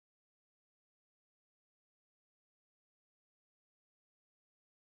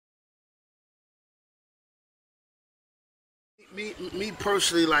Me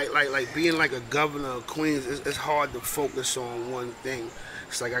personally, like being like a governor of Queens, it's hard to focus on one thing.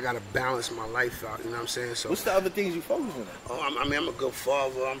 It's like I gotta balance my life out. You know what I'm saying? So what's the other things you focus on? Oh, I mean, I'm a good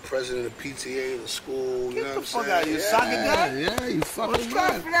father. I'm president of PTA of the school. You know what I'm saying? Out of here, soccer guy. Yeah, you fucking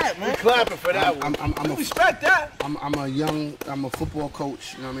clap for that, man. We clapping for that one. I'm respect that. I'm a football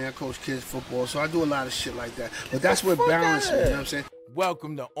coach. You know what I mean? I coach kids football, so I do a lot of shit like that. But that's what balance is. You know what I'm saying?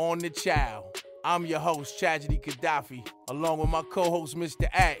 Welcome to On the Child. I'm your host, Tragedy Gaddafi, along with my co-host, Mr.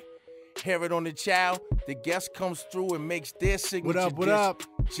 A. Hear it on the Child. The guest comes through and makes their signature dish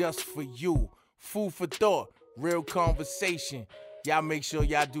just for you. Food for thought, real conversation. Y'all make sure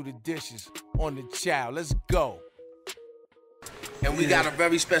y'all do the dishes on the Child. Let's go. And we got a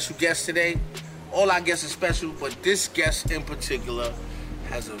very special guest today. All our guests are special, but this guest in particular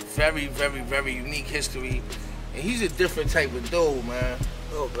has a very, very, very unique history. And he's a different type of dude, man.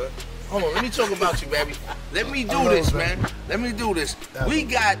 Oh, man. Hold on, let me talk about you, baby. Let me do this, man. Let me do this. We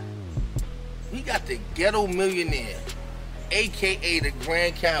got the ghetto millionaire, a.k.a. the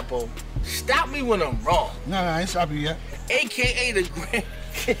Grand Capo. Stop me when I'm wrong. No, I ain't stopping you yet. A.k.a. the Grand...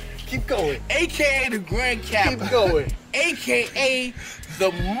 Keep going. A.k.a. the Grand Capo. Keep going. A.k.a.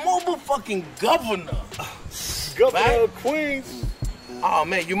 the motherfucking governor. Governor of Queens. Oh,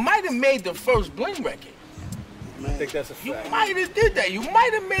 man, you might have made the first Bling record. I think that's a fact. You might have did that. You might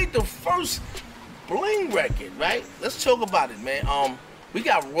have made the first Bling record, right? Let's talk about it, man. We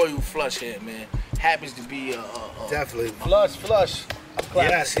got Royal Flush here, man. Happens to be definitely Flush. I'm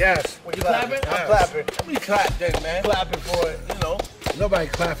clapping. Yes. What, you clapping? I'm clapping. Let me clap then, man. Clapping for it. You know. Nobody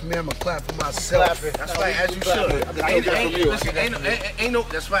clap for me. I'm gonna clap for myself. Clapping. That's right, as you should. Ain't no.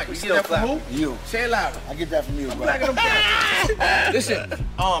 That's right. You get that from who? You. Say it louder. I get that from you, bro. Listen,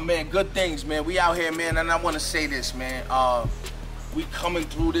 oh man, good things, man. We out here, man, and I want to say this, man. We coming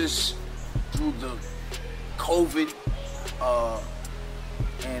through this, through the COVID,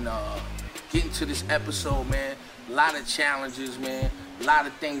 and getting to this episode, man. A lot of challenges, man. A lot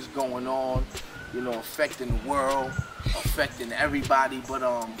of things going on, you know, affecting the world, affecting everybody. But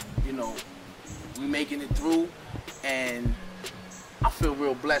you know, we making it through, and I feel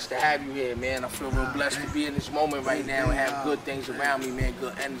real blessed to have you here, man. I feel real blessed to be in this moment right now and have good things around me, man.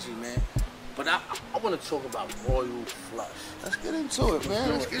 Good energy, man. But I want to talk about Royal Flush. Let's get into it,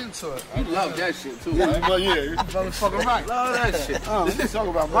 man. Let's get into it. You love that shit too, Yeah, right? well, yeah, you're motherfucking right. Love that shit. Let me talk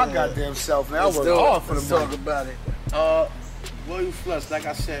about my goddamn self, man. I Let's work do it. hard for Let's the talk money. about it. Royal Flush, like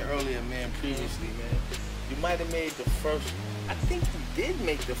I said earlier, man, previously, man, you might have made the first, I think you did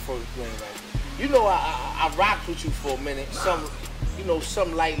make the first Bling record. You know, I rocked with you for a minute, some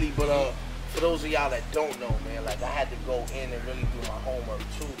lightly, but for those of y'all that don't know, man, like I had to go in and really do my homework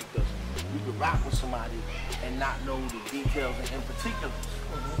too, because you could rock with somebody and not know the details and in particulars,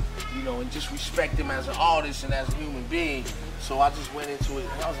 you know, and just respect him as an artist and as a human being. So I just went into it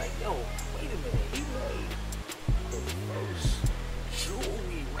and I was like, yo, wait a minute, he made the first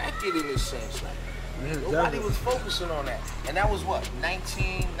jewelry record in a sense, like nobody was focusing on that. And that was what,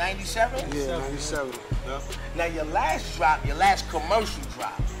 1997? Yeah, 97. Yeah. Now your last commercial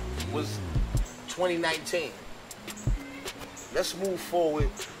drop was 2019. Let's move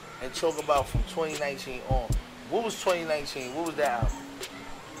forward and talk about from 2019 on. What was 2019? What was that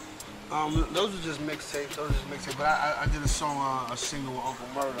album? Those are just mixtapes. But I did a song, a single with Uncle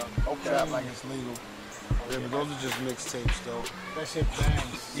Murder. Okay. Trap Like It's Legal. Yeah, but those are just mixtapes, though. That shit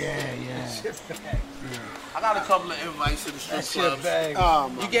bangs. Yeah. Shit bangs. I got a couple of invites to the strip That shit clubs. bangs. Oh,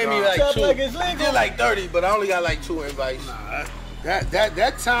 You gave me like Trap 2. Like It's Legal. You did like 30, but I only got like 2 invites.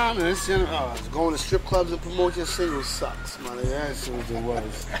 That time, and it's going to strip clubs and promote your single sucks, man. That's what it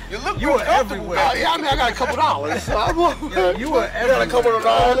was. You were everywhere. Yeah, I mean, I got a couple dollars. So You were I got everywhere. a couple of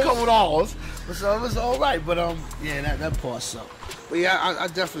dollars. So it was all right. But yeah, that part sucked. But yeah, I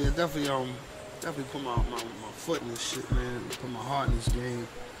definitely put my foot in this shit, man. Put my heart in this game.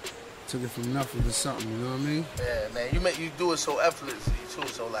 Took it from nothing to something. You know what I mean? Yeah, man, you do it so effortlessly too.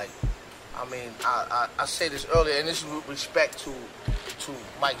 So like, I mean, I say this earlier, and this is with respect to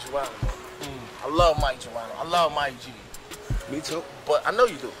Mike Geronimo. I love Mike Geronimo. I love Mike G. Me too. But I know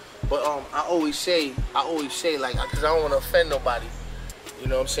you do. But I always say like, because I don't want to offend nobody. You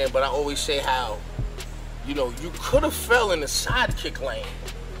know what I'm saying? But I always say how, you know, you could have fell in the sidekick lane.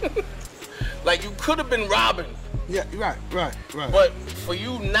 Like you could have been Robin. Yeah, right. But for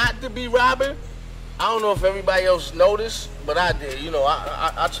you not to be Robin, I don't know if everybody else noticed, but I did. You know,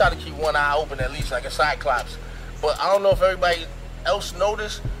 I try to keep one eye open at least, like a Cyclops. But I don't know if everybody else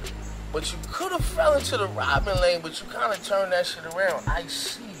noticed, but you could have fell into the Robin lane, but you kind of turned that shit around. I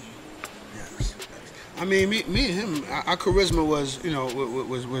see you. Yes. I mean, me and him, our charisma was, you know,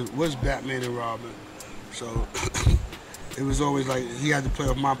 was Batman and Robin. So it was always like he had to play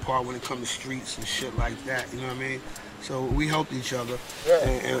with my part when it come to streets and shit like that. You know what I mean? So we helped each other. Yeah.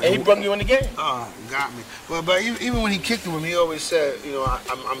 And he brought you in the game. Got me. But even when he kicked him, he always said, you know,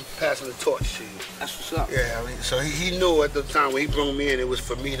 I'm passing the torch to you. That's what's up. Yeah, I mean, so he knew at the time when he brought me in, it was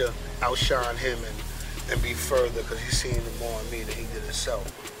for me to outshine him and be further, because he seen it more in me than he did himself.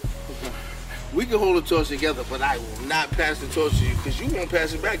 We can hold the torch together, but I will not pass the torch to you because you won't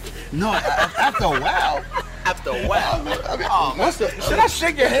pass it back to me. No, after a while. After a while. I mean, Should I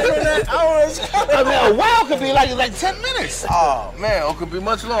shake your hand on that? I mean, a while could be like 10 minutes. Oh man, or could be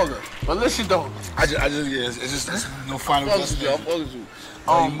much longer. But listen though, I just yeah, it's just no final destination.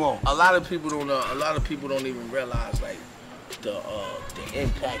 A lot of people don't even realize like the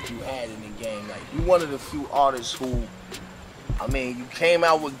impact you had in the game. Like you one of the few artists who, I mean, you came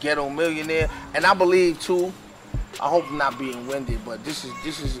out with Ghetto Millionaire, and I believe too. I hope I'm not being winded, but this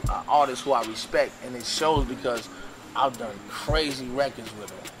is an artist who I respect, and it shows because I've done crazy records with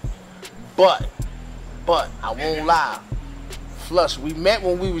him. But I won't lie, Flush, we met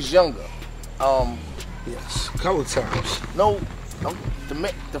when we was younger. Yes, a couple times. No,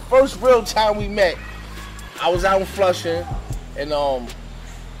 the first real time we met, I was out in Flushing, and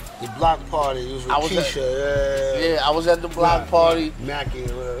the block party. It was with Keisha. I was at the block party. Mackie,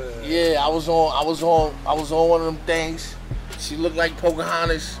 whatever. Yeah, I was on one of them things. She looked like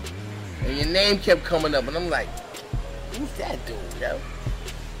Pocahontas, and your name kept coming up, and I'm like, who's that dude, yo?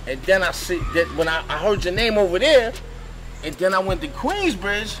 And then I see that when I heard your name over there, and then I went to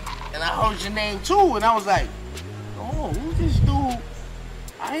Queensbridge, and I heard your name too, and I was like, oh, who's this dude?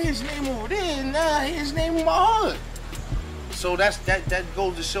 I hear his name over there, and now I hear his name in my hood. So that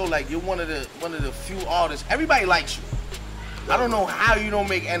goes to show like you're one of the few artists. Everybody likes you. I don't know how you don't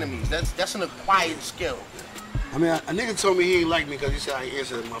make enemies. That's an acquired skill. I mean, a nigga told me he ain't like me because he said I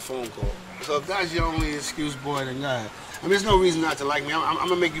answered my phone call. So if that's your only excuse, boy, then God. I mean, there's no reason not to like me. I'm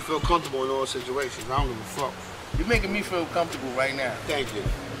gonna make you feel comfortable in all situations. I don't give a fuck. You're making me feel comfortable right now. Thank you.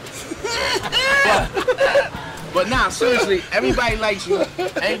 But nah, seriously, everybody likes you.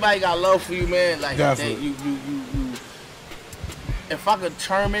 Everybody got love for you, man. Like definitely. You. If I could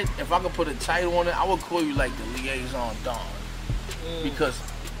term it, if I could put a title on it, I would call you like the liaison don. Because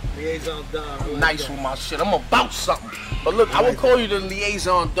Liaison Don. I'm nice with my shit. I'm about something. But look, I would call you the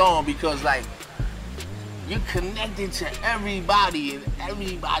liaison don because like you're connected to everybody and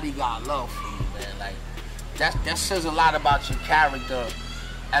everybody got love for you, man. Like that says a lot about your character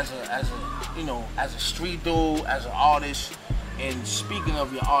as a street dude, as an artist. And speaking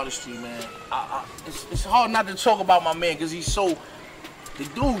of your artistry, man, it's hard not to talk about my man because the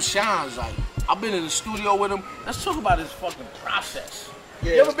dude shines. Like I've been in the studio with him. Let's talk about his fucking process.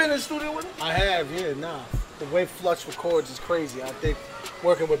 Yeah. You ever been in the studio with him? I have, yeah, nah. The way Flush records is crazy. I think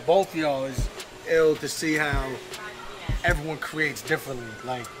working with both of y'all is ill to see how everyone creates differently.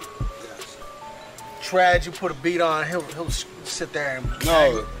 Like, Trad, you put a beat on, he'll sit there and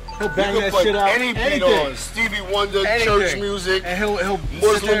he'll bang that shit out. Any beat on Stevie Wonder, church music, and he'll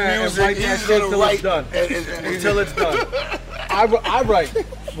Muslim sit there music. and write that shit till it's done. Until it's done. I write.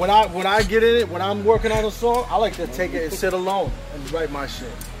 When I get in it, when I'm working on a song, I like to take it and sit alone and write my shit.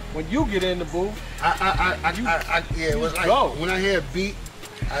 When you get in the booth, it was like go. When I hear a beat,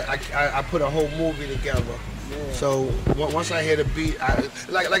 I put a whole movie together. Yeah. So once I hear the beat,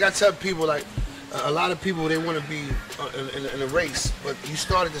 like I tell people, like a lot of people, they want to be in a race, but you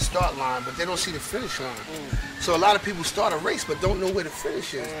start at the start line, but they don't see the finish line. So a lot of people start a race, but don't know where the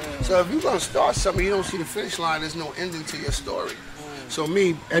finish is. So if you're gonna start something, you don't see the finish line, there's no ending to your story. So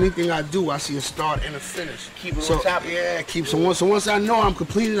me, anything I do, I see a start and a finish. Keep it on top. Yeah, so once I know I'm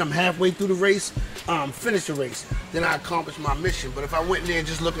completed, I'm halfway through the race, finish the race, then I accomplish my mission. But if I went in there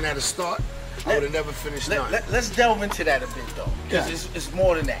just looking at a start, I would have never finished none. Let's delve into that a bit though, because it's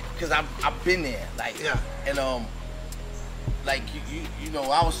more than that. Because I've been there, like, and like you know,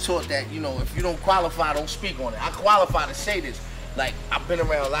 I was taught that if you don't qualify, don't speak on it. I qualify to say this. Like I've been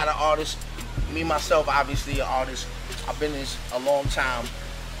around a lot of artists. Me myself, obviously, an artist. I've been in this a long time.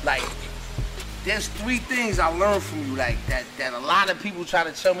 Like, there's 3 things I learned from you, like that a lot of people try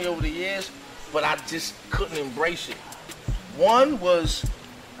to tell me over the years, but I just couldn't embrace it. One was,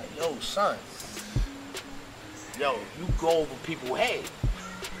 like, yo, son, yo, you go over people's head.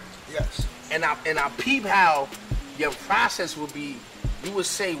 Yes. And I peep how your process would be. You would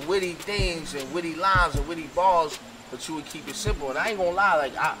say witty things and witty lines and witty bars, but you would keep it simple. And I ain't gonna lie,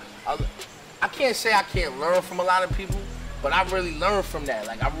 like I can't say I can't learn from a lot of people, but I really learned from that.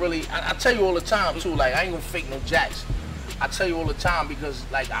 Like I tell you all the time too. Like I ain't gonna fake no jacks. I tell you all the time because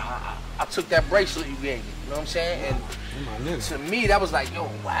like I took that bracelet you gave me. You know what I'm saying? And to me that was like, yo,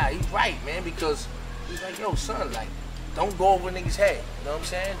 wow, he's right, man. Because he's like, yo, son, like don't go over niggas' head. You know what I'm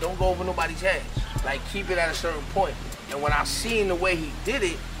saying? Don't go over nobody's head. Like, keep it at a certain point. And when I seen the way he did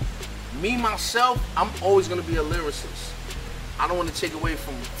it, me, myself, I'm always gonna be a lyricist. I don't want to take away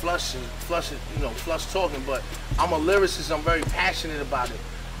from Flush talking, but I'm a lyricist. I'm very passionate about it.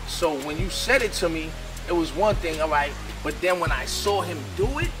 So when you said it to me, it was one thing, all right. But then when I saw him do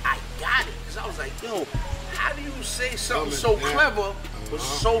it, I got it. Because I was like, yo, how do you say something so clever with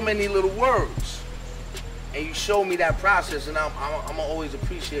so many little words? And you showed me that process, and I'm gonna always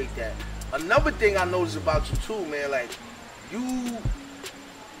appreciate that. Another thing I noticed about you too, man, like, you,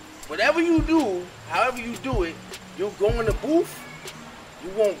 whatever you do, however you do it, you'll go in the booth, you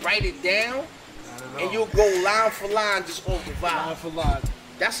won't write it down, and you'll go line for line just off the vibe. Line for line.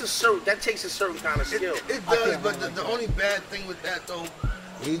 That takes a certain kind of skill. It does, but the only bad thing with that though,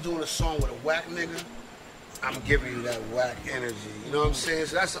 when you're doing a song with a whack nigga, I'm giving you that whack energy. You know what I'm saying?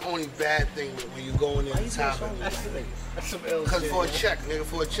 So that's the only bad thing when you go in there and top it. That's some ill Because shit. for a check, nigga,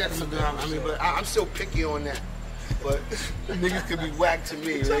 for a check, I mean, but I'm still picky on that. But niggas could be whack to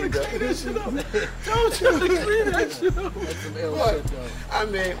me. Tell Like me clean that shit up. Don't clean that shit up. That's some ill but, shit, though. I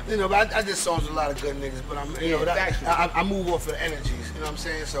mean, you know, but I just songs with a lot of good niggas, but I move off of the energies, you know what I'm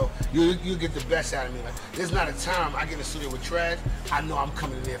saying? So you get the best out of me. Like, there's not a time I get in the studio with trash, I know I'm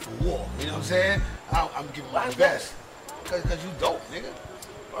coming in there for war, you know what I'm saying? I'm giving my best. Because you dope, nigga.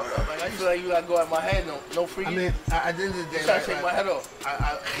 Like, I feel like you gotta go at my head, no free. I mean, at the end of the day, try to take my head off.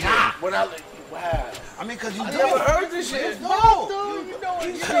 Wow. I mean, because you I dope. never heard this shit. No. You know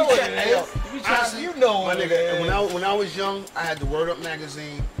it. Honestly, You know my it, nigga, man. when I was young, I had the Word Up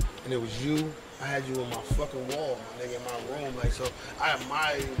magazine, and it was you. I had you on my fucking wall, my nigga, in my room. Like, so I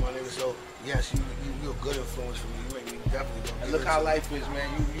admire you, my nigga. So yes, you're a good influence for me. You make me definitely go. And look how life is, man.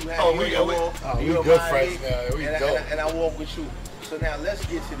 You have Oh, you we in your wall, we you good admire friends me, now. We and dope. and I walk with you. So now let's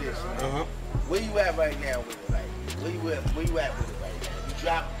get to this, man. Where you at right now with it? Like, where you at with it right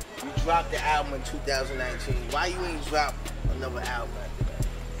now? You dropped the album in 2019. Why you ain't drop another album after that?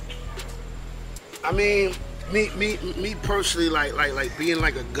 I mean, me personally, like being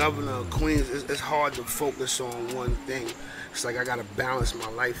like a governor of Queens, it's hard to focus on one thing. It's like I gotta balance my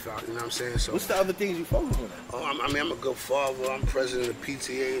life out. You know what I'm saying? So What's the other things you focus on? Oh, I mean, I'm a good father. I'm president of the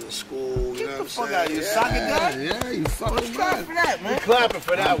PTA of the school. You know what I'm saying? Out of here, soccer guy. Yeah, you fucking right. for that, man. Clapping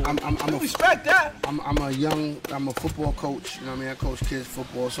for that one. I'm a Respect that. I'm a football coach, you know what I mean? I coach kids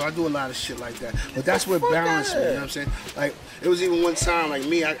football, so I do a lot of shit like that. But that's what balanced me, you know what I'm saying? Like, it was even one time, like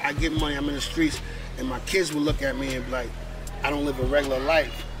me, I get money, I'm in the streets, and my kids would look at me and be like, I don't live a regular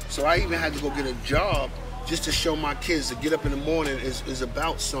life. So I even had to go get a job just to show my kids to get up in the morning is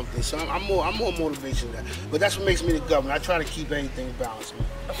about something. So I'm more motivation than that. But that's what makes me the governor. I try to keep everything balanced, man.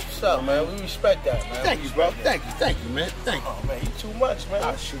 What's up, man? We respect that, man. Thank you, bro. Thank you, man. Thank you. Oh, man, you too much, man.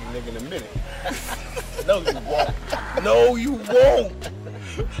 I'll shoot a nigga in a minute. No, you won't. No, you won't.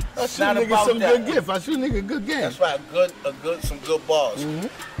 I shoot Not a nigga about some that. good gift. I shoot a nigga a good game. That's right, some good bars.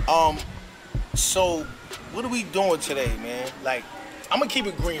 So what are we doing today, man? Like, I'm gonna keep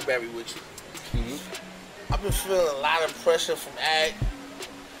it Greenberry with you. I've been feeling a lot of pressure from Ag.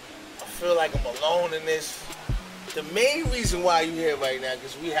 I feel like I'm alone in this. The main reason why you here right now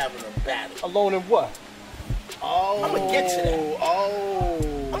is we having a battle. Alone in what? Oh, I'm gonna get to that.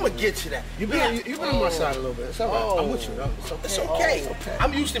 I'm gonna get to that. You've been on my side a little bit. It's all right. I'm with you, though. It's okay.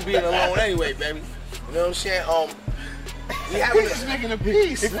 I'm used to being alone anyway, baby. You know what I'm saying? We having He's making a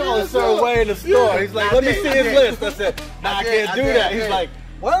piece. He felt a certain way in the store. He's like, let me see his list. I said, nah, I can't do that. He's like,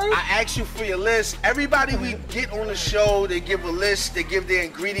 what? I asked you for your list. Everybody we get on the show, they give a list, they give their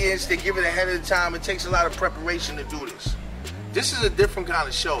ingredients, they give it ahead of the time. It takes a lot of preparation to do this. This is a different kind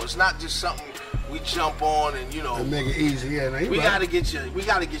of show. It's not just something we jump on and To make it easy, yeah. No, we gotta get your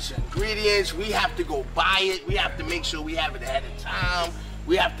ingredients. We have to go buy it. We have to make sure we have it ahead of time.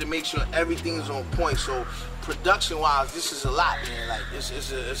 We have to make sure everything is on point. So production-wise, this is a lot, man. Like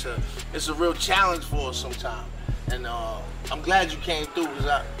it's a real challenge for us sometimes. And I'm glad you came through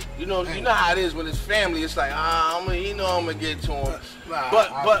because you know how it is when it's family. It's like I'm gonna get to him.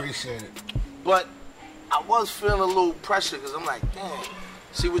 I appreciate it. But I was feeling a little pressure because I'm like, dang.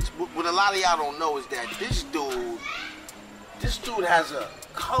 See, what a lot of y'all don't know is that this dude has a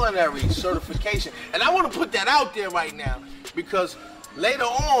culinary certification, and I want to put that out there right now because later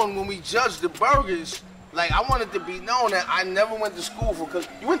on when we judge the burgers. Like, I wanted to be known that I never went to school for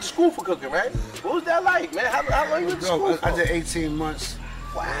cooking. You went to school for cooking, right? What was that like, man? How long you went to school for? I did 18 months.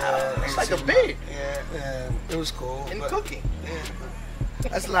 Wow, it's like a bid. Yeah, it was cool. In cooking. Yeah.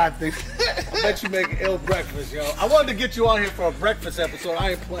 That's a lot of things. I bet you make an ill breakfast, yo. I wanted to get you on here for a breakfast episode.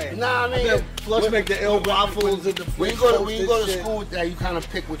 I ain't playing. Nah, I mean, plus make the ill waffles and the when you go to school with that, you kind of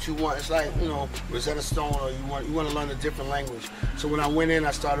pick what you want. It's like, you know, Rosetta Stone, or you want to learn a different language. So when I went in,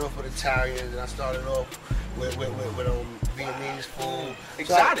 I started off with Italian, and I started off with Vietnamese food,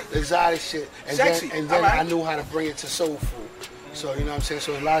 exotic shit, and Sexy. then I knew how to bring it to soul food. So you know what I'm saying.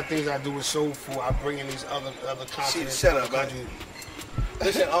 So a lot of things I do with soul food, I bring in these other continents. Set up, countries.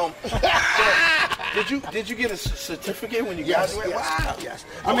 Listen, did you get a certificate when you graduated? Wow. Yes.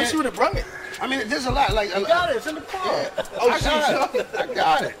 I wish you would have brung it. I mean, there's a lot. Like, you got it. It's in the car. Yeah. I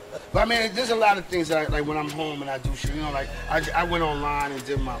got it. But I mean, there's a lot of things that like when I'm home and I do shit. You know, like I went online and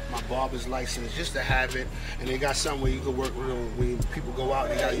did my barber's license just to have it. And they got something where you can work with them when people go out.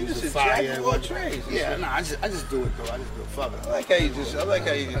 They gotta use the fire. Yeah, nah, I just do it though. I just do it. Fuck it. I like how you just.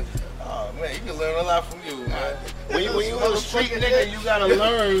 Oh man, you can learn a lot from you, man. When you on the street, nigga, you gotta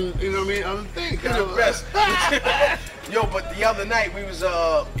learn. You know what I mean? Other things. You're the best. Yo, but the other night we was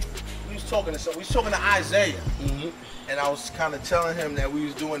talking to Isaiah, and I was kind of telling him that we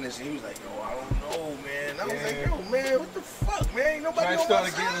was doing this, and he was like, "Yo, I don't know, man." I was like, "Yo, man, what the fuck, man? Ain't nobody." I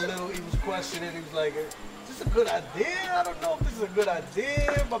started getting a little. He was questioning. He was like, "Is this a good idea? I don't know if this is a good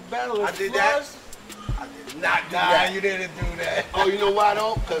idea. My battle is I did that. I did not do that. You didn't do that. Oh, you know why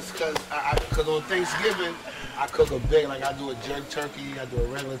though? Cause on Thanksgiving I cook a big, like I do a jerk turkey, I do a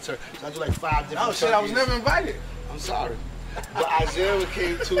regular turkey. So I do like 5 different turkeys. Oh shit, I was never invited. I'm sorry. But Isaiah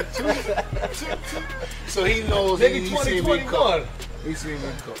came too. So he knows. Maybe he seen me cook. He seen me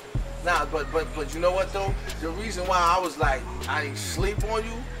cook. Nah, but you know what though? The reason why I was like, I didn't sleep on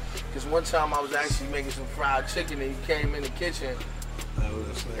you, because one time I was actually making some fried chicken and you came in the kitchen.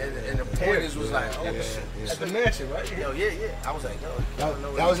 And the pointers was like, oh shit. At the mansion, right? Yo, yeah. I was like, yo,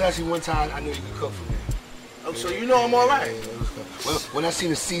 that was actually one time I knew you could cook for me. Oh, so you know I'm all right. Yeah, when I seen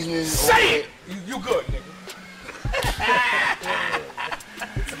the seasoning, say it. You good, nigga.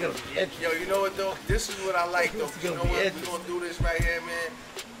 Yo, you know what though? This is what I like though. You know what? We're gonna do this right here, man,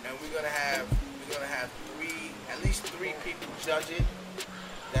 and we're gonna have at least three people judge it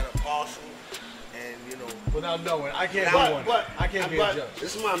that are partial, and you know. Without knowing, I can't be one. But I can't be a judge.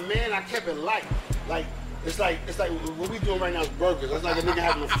 This is my man. I kept it light. It's like what we doing right now is burgers. It's like a nigga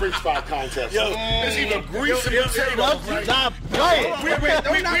having a French fry contest. Yo, there's even grease in the potatoes. Stop playing. We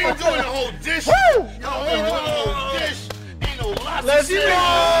ain't doing the whole dish. Woo! Yo, we ain't doing the whole dish. Ain't no lots. Let's go.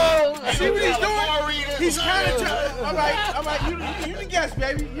 See what he's doing? He's kind of all right. You the guest,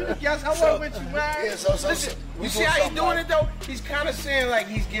 baby. You the guest. I work with you, man. Yeah, so listen, you see how he's doing it though? He's kind of saying like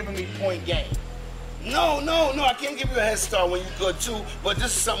he's giving me point game. No, I can't give you a head start when you good too. But this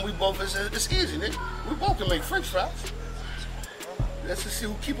is something we both. It's easy, nigga. We both can make French fries. Let's just see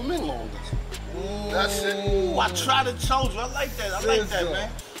who keep them in longer. That's it. Ooh, I tried to told you. I like that. I like that,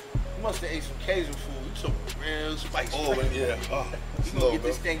 man. You must have ate some Cajun food. You took real spicy. Oh, yeah. We gonna get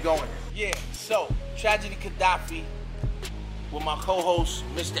this thing going. Yeah. So, Tragedy Gaddafi with my co-host,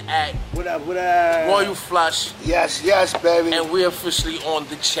 Mr. Ag. What up? Royal Flush. Yes, baby. And we're officially on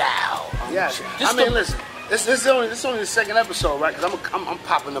the chow. Yes. Listen. This is only the second episode, right? Because I'm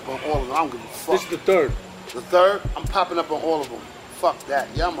popping up on all of them. I don't give a fuck. This is the third. The third? I'm popping up on all of them. Fuck that.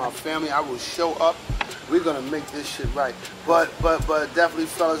 Y'all my family. I will show up. We're gonna make this shit right. But definitely,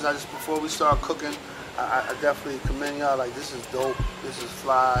 fellas. Before we start cooking, I definitely commend y'all. Like, this is dope. This is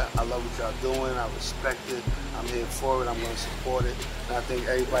fly. I love what y'all doing. I respect it. I'm here for it. I'm gonna support it. And I think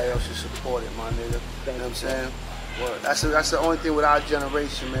everybody else should support it, my nigga. You know what I'm saying? Well, that's the only thing with our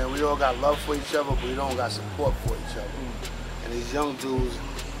generation, man. We all got love for each other, but we don't got support for each other. And these young dudes,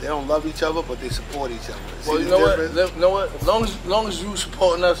 they don't love each other, but they support each other. Well, you know what? As long as you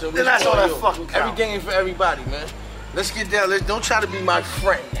supporting us and we then support that's all you, that fucking counts. everything ain't for everybody, man. Let's get down. Don't try to be my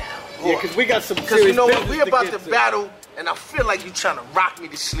friend now. Yeah, because we got some serious Because you know what? business We about to get battle, and I feel like you trying to rock me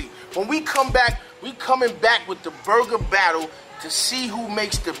to sleep. When we come back, we coming back with the burger battle to see who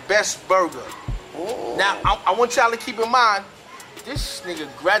makes the best burger. Oh. Now, I want y'all to keep in mind, this nigga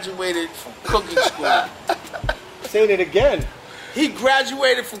graduated from cooking school. Saying it again. He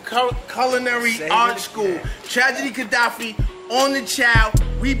graduated from culinary art school. Tragedy Gaddafi on the chow.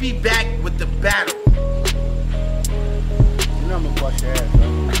 We be back with the battle. You know I'm gonna bust your ass, bro.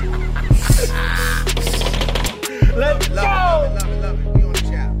 Let's go! Love it. We on the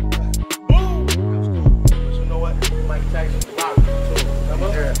chow. Boom! That was cool. But you know what? Mike Tyson rocked too.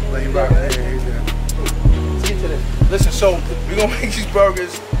 Yeah, but he rocked it. Yeah, he's there. Let's get to this. Listen, so we're gonna make these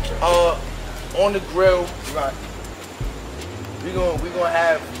burgers on the grill. Right. We're gonna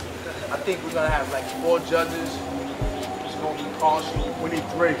have, I think we're gonna have like 4 judges. It's gonna be partial. We need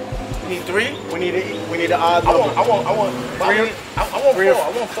 3. We Need 3? We need an odd number. I want 4. I take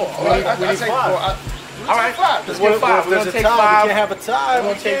 4. All right, let's What get if 5. We're there's gonna a take tie? 5. We can't have a tie. We're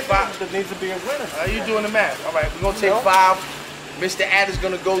gonna take 5. There needs to be a winner. You doing the math. All right, we're going to take 5. Mr. Ad is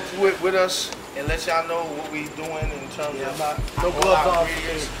going to go through it with us and let y'all know what we doing in terms of No gloves on.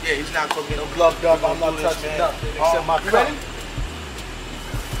 ingredients. Yeah, he's not cooking. No gloves up. I'm not do this, touching man. nothing except my You cup. ready?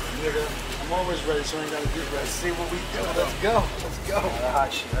 Nigga, I'm always ready, so I ain't gotta get ready. See what we do. Let's go. Let's go. Yeah,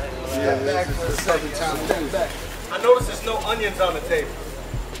 Step back for a second. time. Step back. I noticed there's no onions on the table.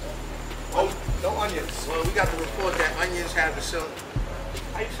 Oh, no onions. Well, we got the report that onions have the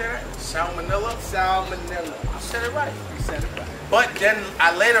how you say that? Salmonella? Salmonella. I said it right. You said it right. But then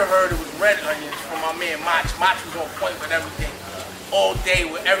I later heard it was red onions from my man Mach. Mach was on point with everything. All day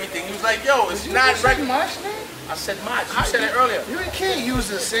with everything. He was like, yo, it's not regular. March, man? I said Mach. You said it earlier. You can't use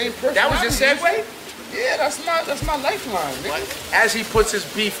the same person. That was your segue? Yeah, that's my lifeline, nigga. But as he puts his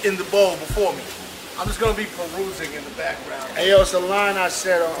beef in the bowl before me. I'm just gonna be perusing in the background. Hey, yo, it's a line I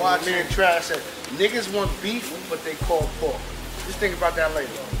said on Watch me and Trav. I said, niggas want beef, but they call pork. Just think about that later.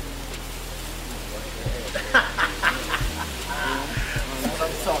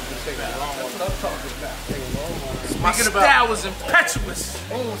 My style was impetuous.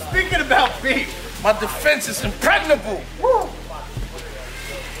 Speaking about beef, My defense is impregnable.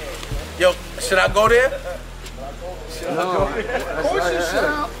 Yo, should I go there? Of course you should.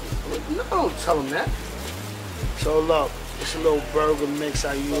 No, don't tell them that. So look, it's a little burger mix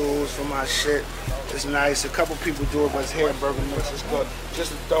I use for my shit. It's nice. A couple people do it, but it's hair burger mix. It's good.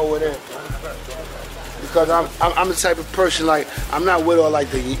 Just to throw it in. Because I'm the type of person, like, I'm not with all like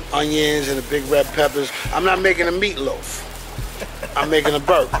the onions and the big red peppers. I'm not making a meatloaf. I'm making a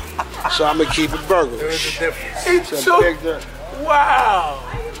burger. So I'm gonna keep it burger. there is a difference. It's a big difference. Wow.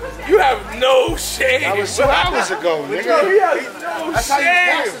 You have no shame. That was 2 hours ago, nigga. You have no That's how you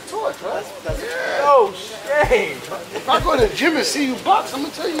pass shame. the torch, right? No shame. If I go to the gym and see you box, I'm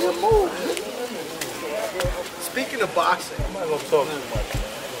gonna tell you your move. nigga. Speaking of boxing, I'm not gonna talk too much.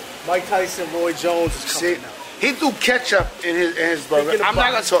 Mike Tyson, Roy Jones is See, coming out. he threw ketchup in his burger. Speaking of I'm not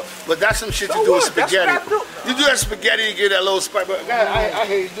gonna boxing. talk, but that's some shit So to do with what? That's spaghetti. what I do. You do that spaghetti, you get that little spice. But God, I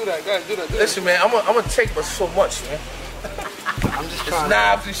hear you do that. Go ahead, do that. Do that. Listen, man, I'm gonna take but so much, man. I'm just There's trying.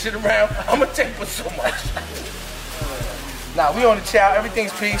 knives and shit around. I'm gonna take but so much. Nah, we on the chow.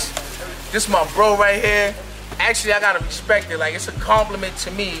 Everything's peace. This is my bro right here. Actually, I gotta respect it. Like, it's a compliment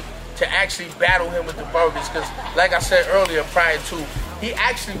to me to actually battle him with the burgers. Because, like I said earlier, prior to, he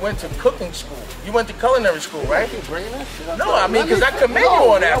actually went to cooking school. You went to culinary school, right? You bringing that shit up? No, I mean, 'cause I commend you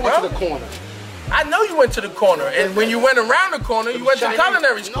on that, I went bro. to the corner. I know you went to the corner. And when you went around the corner, you went to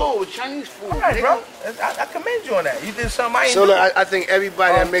culinary school. No, with Chinese food. All right, nigga. bro. I commend you on that. You did something I ain't So do. look, I think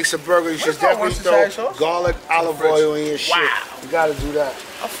everybody that makes a burger, you should where's my definitely Worcestershire throw sauce? garlic, olive oil in your shit. Wow. You gotta do that.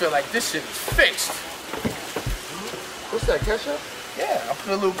 I feel like this shit is fixed. What's that, ketchup? Yeah, I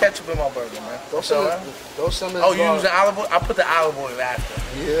put a little ketchup in my burger, man. Throw So, some in oh, you garlic. using olive oil? I put the olive oil after.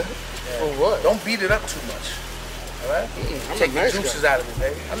 Yeah. For what? Don't beat it up too much. All right? I'm Take a the nice juices guy. out of it,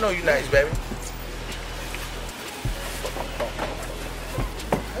 baby. I know you nice, baby.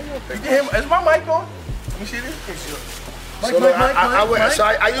 You can hear my, is my mic on? Let me see this. So look,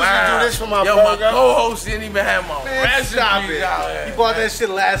 I usually do this for my Yo, burger. my co-host didn't even have my recipes Stop it. out here. You bought that shit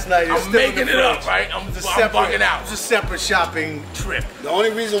last night. It's I'm still in making the it up, fridge. right? I'm It's a bugging out. It's a separate shopping trip. The only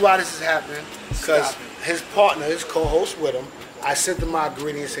reason why this is happening because Stop his partner, his co-host with him, I sent him my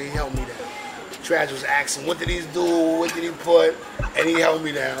ingredients and he held me down. Trash was asking, what did he do? What did he put? And he held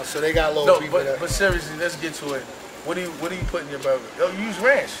me down. So they got a little No, people there. but seriously, let's get to it. What do you put in your burger? Oh, you use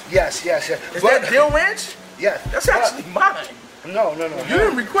ranch. Yes. Is that dill ranch? Yes. That's actually mine. No. You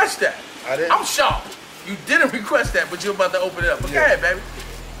didn't request that. I didn't. I'm sharp. You didn't request that, but you're about to open it up. But go ahead, baby.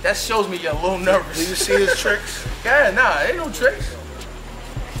 That shows me you're a little nervous. Do you see his tricks? Yeah, nah, ain't no tricks.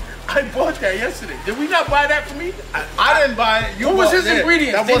 I bought that yesterday. Did we not buy that for me? I didn't buy it. You What was bought his it.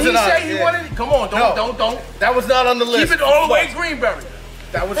 ingredients? That Did he wasn't on say it. he Yeah. wanted it? Come on, don't. That was not on the list. Keep it all the way Greenberry.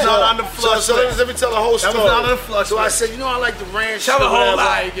 That was not on the flush So list. let me tell the whole story. That was not on the flush So I list. said, you know, I like the ranch Tell shit. the whole whatever.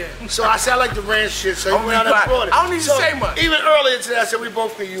 lie again. So I said I like the ranch shit. So I'm he went out and quiet. brought it. I don't need to So say much. Even earlier today, I said we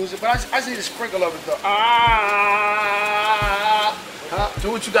both can use it, but I just need a sprinkle of it though.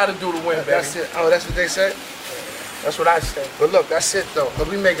 Do what you got to do to win, baby. That's it. Oh, that's what they said. That's what I say. But look, that's it though. Cause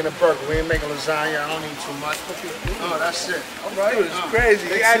we making a burger. We ain't making lasagna. I don't need too much. Oh, that's it. All right. Dude, it's crazy.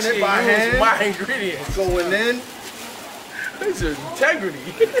 He Mixing actually it by used hand. my ingredients. Going in. This is integrity.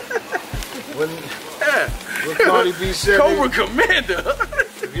 When Yeah. Cardi B said, Cobra Commander.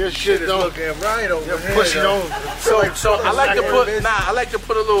 if your shit don't, Looking right over your here. pussy don't. So I like to put this. I like to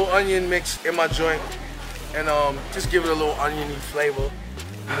put a little onion mix in my joint and just give it a little oniony flavor.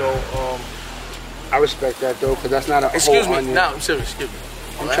 You know, I respect that though, because that's not a excuse whole me. onion. No, I'm serious. Excuse me.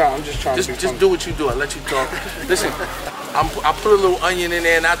 I'm just trying to be Just do what you do. I let you talk. Listen, I put a little onion in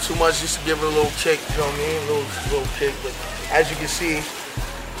there, not too much, just to give it a little kick. You know what I mean? A little kick. But as you can see,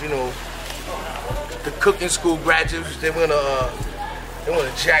 you know, the cooking school graduates, they wanna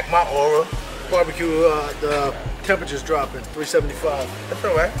jack my aura. Barbecue, the temperature's dropping, 375. That's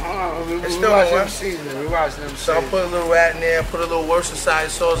all right. It's still watching on, them seasoning. We watching them So I put a little rat in there, put a little Worcestershire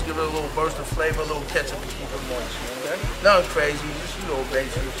sauce, give it a little burst of flavor, a little ketchup to keep it moist. Okay? Nothing crazy, just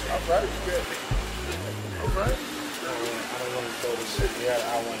basic. All right, good. All right. I don't want to throw this shit. Yeah,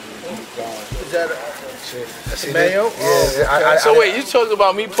 I want to keep going. Is that shit. mayo? Yeah. So wait, you talking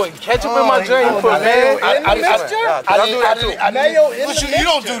about me putting ketchup in my drink? You put mayo in the mixture? Mayo in the mixture. You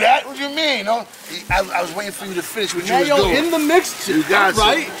don't do that. What do you mean? No? I was waiting for you to finish what you was Mayo doing. in the mixture. You got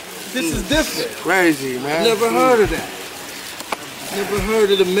right? This is different. Crazy, man. Never heard of that. Never heard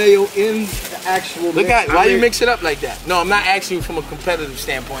of the mayo in the actual. Look at why you mix it up like that? No, I'm not asking you from a competitive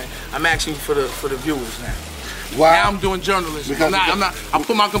standpoint. I'm asking you for the viewers now. Why? Now I'm doing journalism. Because I'm not. I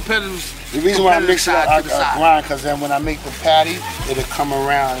put my competitors. The reason why I mix it up, I to the side. grind, because then when I make the patty, it'll come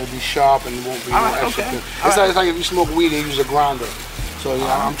around, it'll be sharp, and it won't be no extra. okay. It's like if you smoke weed, they use a grinder. So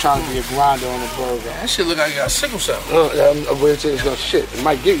I'm trying to be a grinder on the burger. That shit look like you got sickle cell. It's gonna shit. It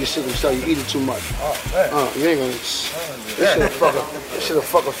might give you sickle cell. You eat it too much. Oh man. You ain't gonna. It should have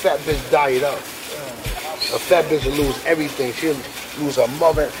fuck a fat bitch diet up. A fat bitch will lose everything. She'll lose her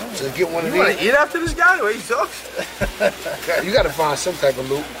mother to get one of You want these. to eat after this guy? What you talking? You gotta find some type of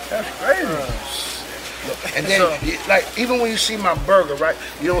loot. That's crazy. And then, like, even when you see my burger, right,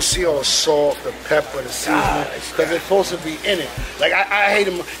 you don't see all the salt, the pepper, the seasoning, because it's supposed to be in it. Like, I hate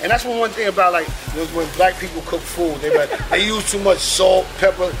them. And that's one thing about, like, when black people cook food, they use too much salt,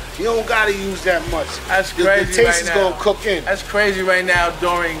 pepper. You don't gotta use that much. That's The crazy taste right is now. gonna cook in. That's crazy right now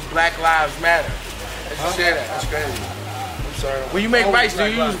during Black Lives Matter. Let's just say that. That's crazy. I'm sorry. When you make rice, do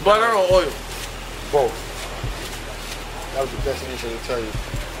you use butter or oil? Both. That was the best answer to tell you.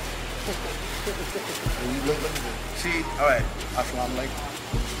 See, all right. Assalamu alaikum.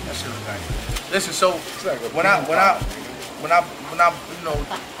 That shit was nice. Listen, so when I you know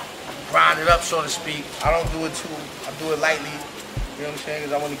grind it up, so to speak, I don't do it too. I do it lightly. You know what I'm saying?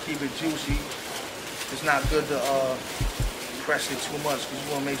 Because I want to keep it juicy. It's not good to press it too much because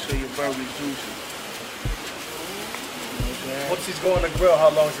you want to make sure your burger is juicy. Once he's going to grill, how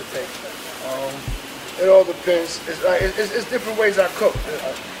long does it take? It all depends. It's different ways I cook.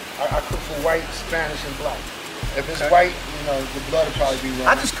 I cook for white, Spanish, and black. If it's white, you know, the blood will probably be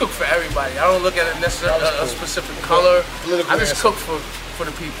I running. just cook for everybody. I don't look at it necessarily a specific color. I just cook for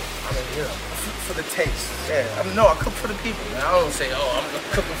the people. I mean, you know, For the taste. yeah. No, I cook for the people. Man. I don't say, oh, I'm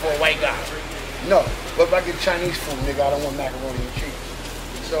cooking for a white guy. No, but if I get Chinese food, nigga, I don't want macaroni and cheese.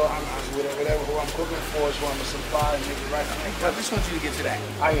 So whatever who I'm cooking for is who I'm gonna supply and make it right. I just want you to get to that.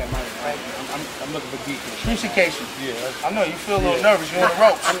 I am. I'm looking for deacon. Appreciation. Yeah. I know you feel a little nervous. You on the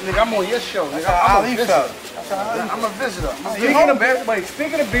ropes. I'm on your show. Nigga. how I'm Ali a felt. visitor. I'm a visitor.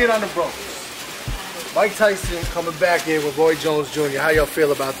 Speaking of being on the ropes, Mike Tyson coming back in with Roy Jones Jr. How y'all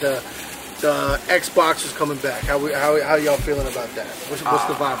feel about the Xboxers coming back? How y'all feeling about that? What's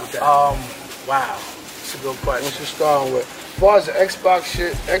the vibe with that? Wow. That's a good question. What you starting with? As far as the Xbox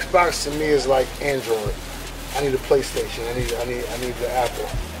shit, Xbox to me is like Android. I need a PlayStation. I need the Apple.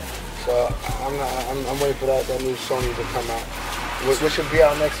 So I'm waiting for that new Sony to come out, which should be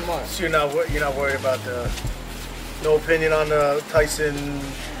out next month. So you're not worried about no opinion on the Tyson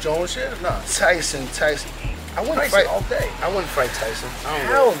Jones shit? No. Tyson. I wouldn't Tyson fight all day. I wouldn't fight Tyson. I don't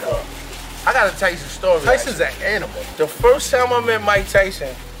Hell know. no. I got to tell you some story. Tyson's an animal. The first time I met Mike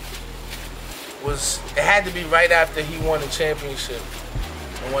Tyson it had to be right after he won the championship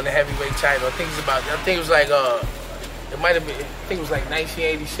and won the heavyweight title. I think it was like it might have been, I think it was like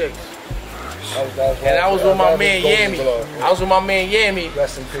 1986. And I was with my man Yami.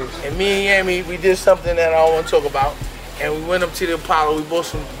 Rest in peace. And me and Yami, we did something that I don't want to talk about. And we went up to the Apollo. We bought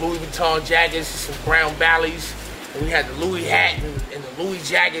some Louis Vuitton jackets, some brown Bally's, and we had the Louis hat and the Louis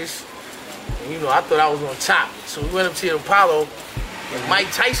jackets. And you know, I thought I was on top. So we went up to the Apollo, and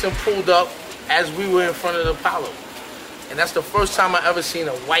Mike Tyson pulled up as we were in front of the Apollo. And that's the first time I ever seen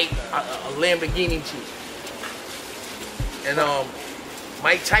a Lamborghini Jeep. And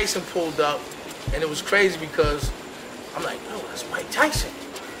Mike Tyson pulled up, and it was crazy because I'm like, yo, that's Mike Tyson.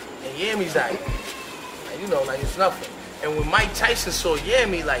 And Yami's like, you know, like it's nothing. And when Mike Tyson saw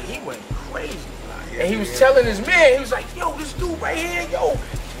Yami, like he went crazy. And he was telling his man, he was like, yo, this dude right here, yo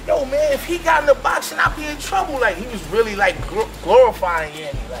man, if he got in the boxing, I'd be in trouble. Like he was really like glorifying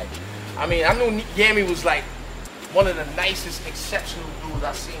Yami. Like, I mean, I knew Yami was like one of the nicest, exceptional dudes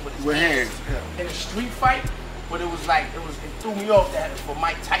I've seen with his With hands. hands, In a street fight, but it was like, it threw me off that for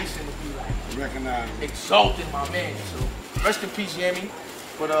Mike Tyson to be like, Recognize. exalting my man. So, rest in peace, Yami.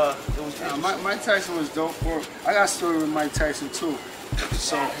 But it was Mike Tyson was dope. I got a story with Mike Tyson too.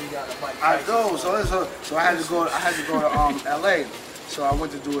 So I had to go to LA. So I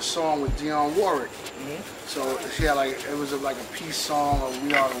went to do a song with Dionne Warwick. So she had it was like a peace song, a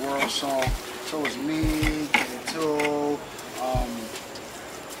We Are the World song. So it was me, K2,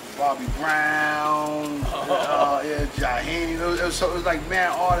 Bobby Brown, Jaheim. It was like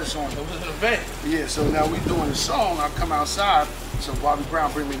mad artists on it. It was an event. Yeah, so now we doing the song. I come outside, so Bobby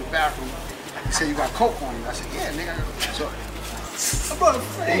Brown bring me in the bathroom. He said, "You got coke on you?" I said, "Yeah, nigga."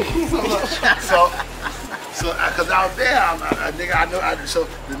 Cause out there, so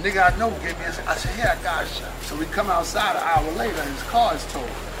the nigga I know gave me. I said, "Yeah, I got a shot." So we come outside an hour later, and his car is towed.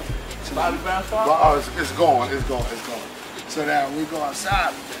 So Bobby Brown's car? Oh, it's gone. So now we go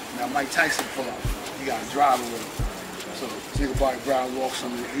outside. Now Mike Tyson pull up. He got a driver with him. So nigga Bobby Brown walks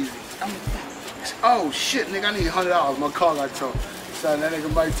on me. Oh shit, nigga, I need $100. My car got towed. So that nigga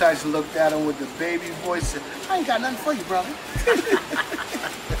Mike Tyson looked at him with the baby voice and said, "I ain't got nothing for you, brother."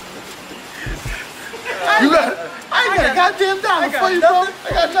 I ain't got a goddamn dollar for you, bro. I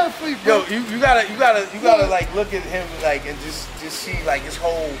got nothing for you, bro. Yo, you gotta like look at him like and just see like his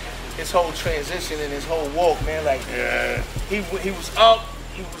whole transition and his whole walk, man. Like he was up,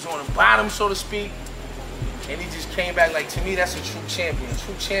 he was on the bottom, so to speak, and he just came back. Like to me, that's a true champion. A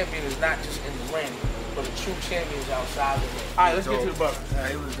true champion is not just in the ring, but a true champion is outside the ring. All right, let's get to the burger.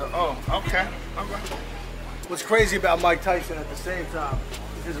 He was okay. What's crazy about Mike Tyson at the same time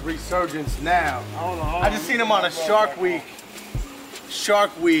is his resurgence now. I just seen him on a Shark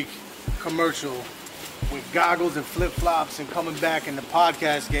Week commercial with goggles and flip-flops and coming back, and the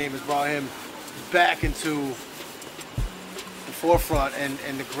podcast game has brought him back into the forefront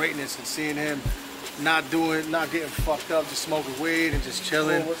and the greatness, and seeing him not getting fucked up, just smoking weed and just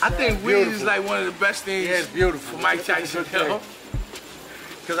chilling. I think weed is like one of the best things it's beautiful. for Mike Tyson, yo.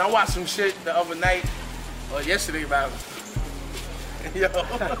 Because I watched some shit the other night, or yesterday about him. Yo.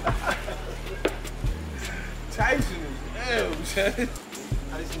 Tyson is ill, man.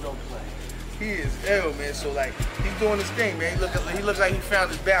 Tyson don't play. He is ill, man. So like, he's doing his thing, man. He looks like he found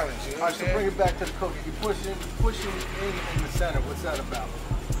his balance. You know All right, so bring it back to the cookie. You pushing in the center. What's that about?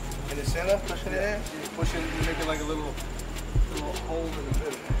 in the center, pushing it in. You're pushing, you make it like a little hole in the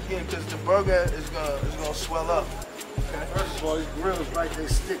middle. Yeah, because the burger is gonna swell up. Okay. First of all, these grills, right, they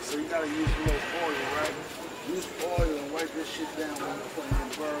stick, so you gotta use a little oil, right? Use oil and wipe this shit down when you're putting in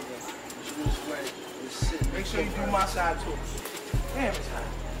burger. This way, it's sitting. Make sure you do my side too. Damn, it's hot.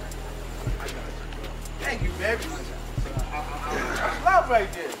 I got it. Thank you, baby. That's love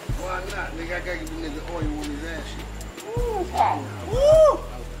right there. Why not? Nigga, I gotta give the nigga oil when he's ashy. Woo! Woo!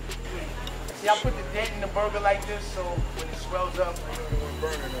 See, I put the dent in the burger like this, so when it swells up, I don't know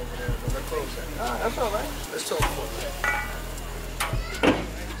what's burning over there. But let's close that. That's all right. Let's talk about that.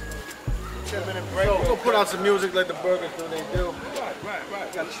 10-minute break. So we're gonna put out some music, let the burgers do what they do.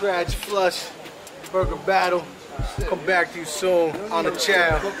 Right. Got Trash Flush, Burger Battle. Come back to you soon on the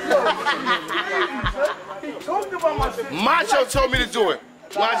channel. He talked about my shit. Macho told me to do it.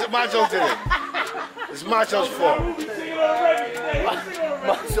 Macho did it. It's Macho's fault.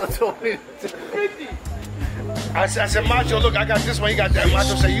 Macho told me to do it. I said, Macho, look, I got this one, you got that.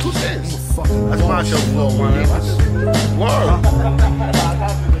 Macho said, use this. That's Macho's fault, man. Word.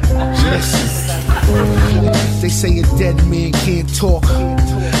 They say a dead man can't talk.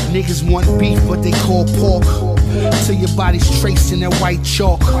 Niggas want beef, but they call pork. Till your body's traced in that white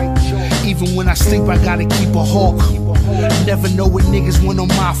chalk. Even when I sleep, I gotta keep a hawk. Never know what niggas want on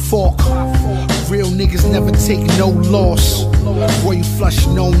my fork. Real niggas never take no loss. Roy Flush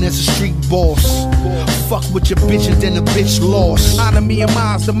known as a street boss. Fuck with your bitch and then a bitch lost. Honor me and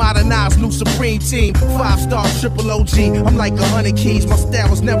Miles, the modernized new supreme team. 5-star triple OG, I'm like 100 keys. My style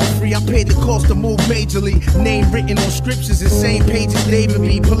was never free, I paid the cost to move majorly. Name written on scriptures and same pages David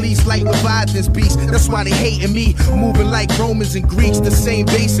B. Police like Leviathan's beast, that's why they hating me. Moving like Romans and Greeks, the same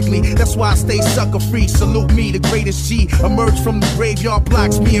basically. That's why I stay sucker free. Salute me, the greatest G. Emerge from the graveyard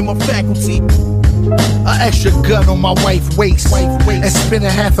blocks, me and my faculty. A extra gun on my wife's waist. And spend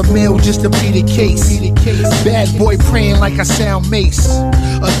 $500,000 just to be the case. Bad boy praying like I sound Mace.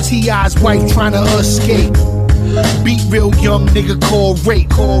 A T.I.'s wife trying to escape. Beat real young nigga called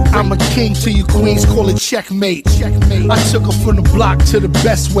rape. I'm a king to you queens, call it checkmate. I took her from the block to the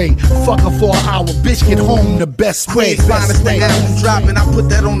best way. Fuck her for an hour, bitch get home the best way. Finest the album dropping, I put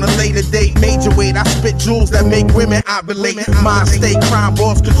that on a later date. Major weight, I spit jewels that make women ovulate. Mind state, crime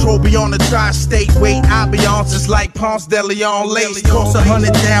boss control beyond the tri-state. Wait, ambiance is like Ponce de Leon lace. Cost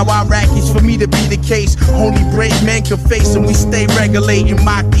 100 down Iraqis for me to be the case. Only brave men can face and we stay regulating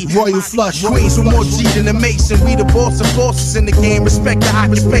Maki. Royal flush, Queens with more G than a Mason. We the boss of bosses in the game, respect the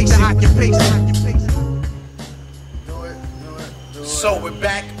occupation. So we're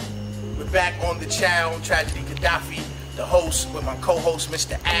back on the channel, Tragedy Gaddafi, the host with my co-host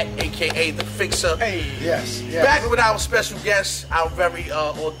Mr. At, aka The Fixer. Hey, yes. Back with our special guest, our very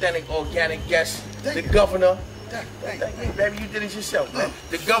authentic, organic guest, the governor. Thank you, baby, you did it yourself, man.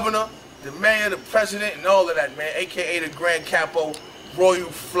 The governor, the mayor, the president, and all of that, man, aka the Grand Capo, Royal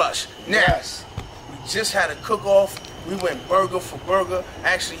Flush. Now, we just had a cook-off. We went burger for burger.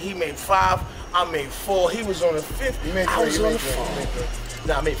 Actually, he made 5. I made 4. He was on the 5th. You made 3. I was on the 4th.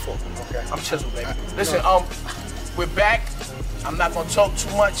 Nah, I made 4. Okay. I'm chiseled, baby. Listen, we're back. I'm not gonna talk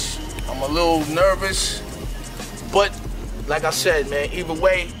too much. I'm a little nervous, but like I said, man, either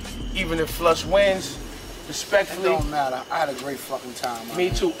way, even if Flush wins, respectfully. It don't matter. I had a great fucking time. Me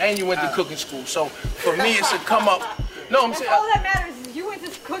too. And you went to cooking school, so for me, it's a come up. No, I'm saying. All that matters is you went to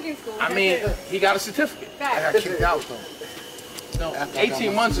cooking school. I mean, he got a certificate. I got kicked out though. No,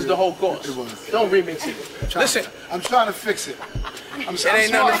 18 months is the whole course. Don't remix it. Listen, I'm trying to fix it. it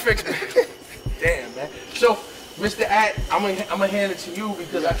ain't nothing to fix. Damn, man. So, Mr. At, I'm gonna hand it to you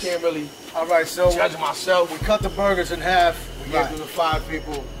because I can't really judge myself. We cut the burgers in half. We gave them to 5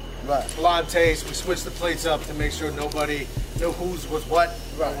 people. Blind taste. We switched the plates up to make sure nobody knew whose was what,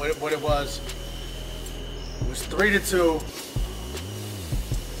 what it was. It was 3-2.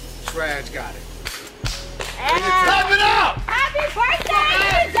 Traj got it. Clap it up! Happy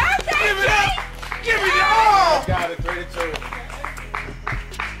birthday! Give it up! Give it up! Got it, 3-2.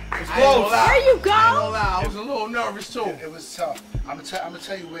 It's close. There you go! I was a little nervous too. It was tough. I'm gonna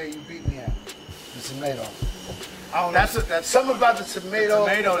tell you where you beat me at. The tomato. I don't know. That's Something about the tomato.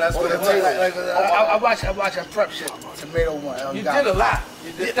 That's what it was. I watch I prep shit. Tomato one. You did a lot.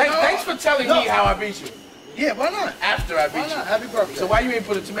 Thanks for telling me how I beat you. Yeah, why not? After I beat you. Happy birthday. So why you ain't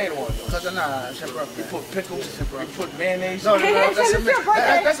put a tomato on though? Because it's your birthday. You put pickles, you put mayonnaise. No, That's your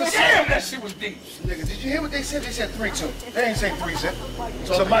birthday. that's a Damn, that shit was deep. Nigga, did you hear what they said? They said 3-2. They ain't say 3-0.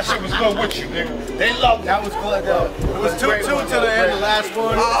 So my shit was good with you, nigga. They loved it. That was good though. It was 2-2 till the end. The last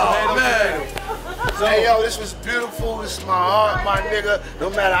one. Oh man. So, hey yo, this was beautiful. This is my heart, my nigga. No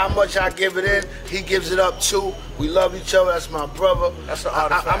matter how much I give it in, he gives it up too. We love each other. That's my brother. That's an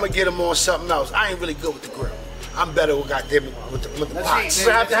artifact. I'm gonna get him on something else. I ain't really good with the grill. I'm better with goddamn with the pots.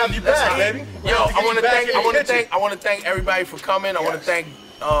 We have to have you back, baby. Yo, I want to thank everybody for coming. I want to thank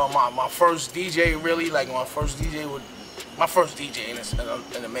my first DJ, really, like my first DJ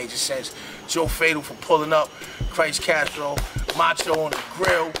in a major sense. Joe Fatal for pulling up, Christ Castro, Macho on the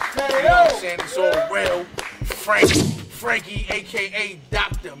grill. You know what I'm saying? It's all real. Frankie, aka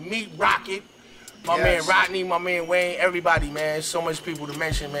Dr. Meat Rocket. My man Rodney, my man Wayne, everybody, man. There's so much people to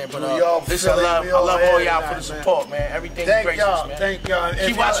mention, man. But listen, I love all y'all for the support, man. Everything's gracious, man. Thank y'all.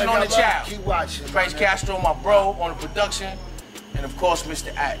 Keep watching on the channel. Keep watching. Christ Castro, my bro, on the production. And of course, Mr.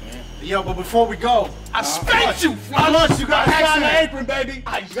 At, man. Yo, but before we go, I spanked you! you gotta sign the apron, baby.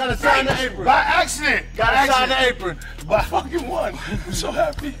 You gotta sign the apron. By accident. Gotta sign the apron. I fucking won. I'm so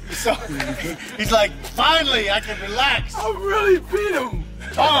happy. So he's like, finally, I can relax. I really beat him.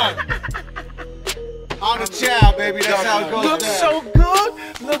 On the chow, baby. That's how it goes. Looks down. so good.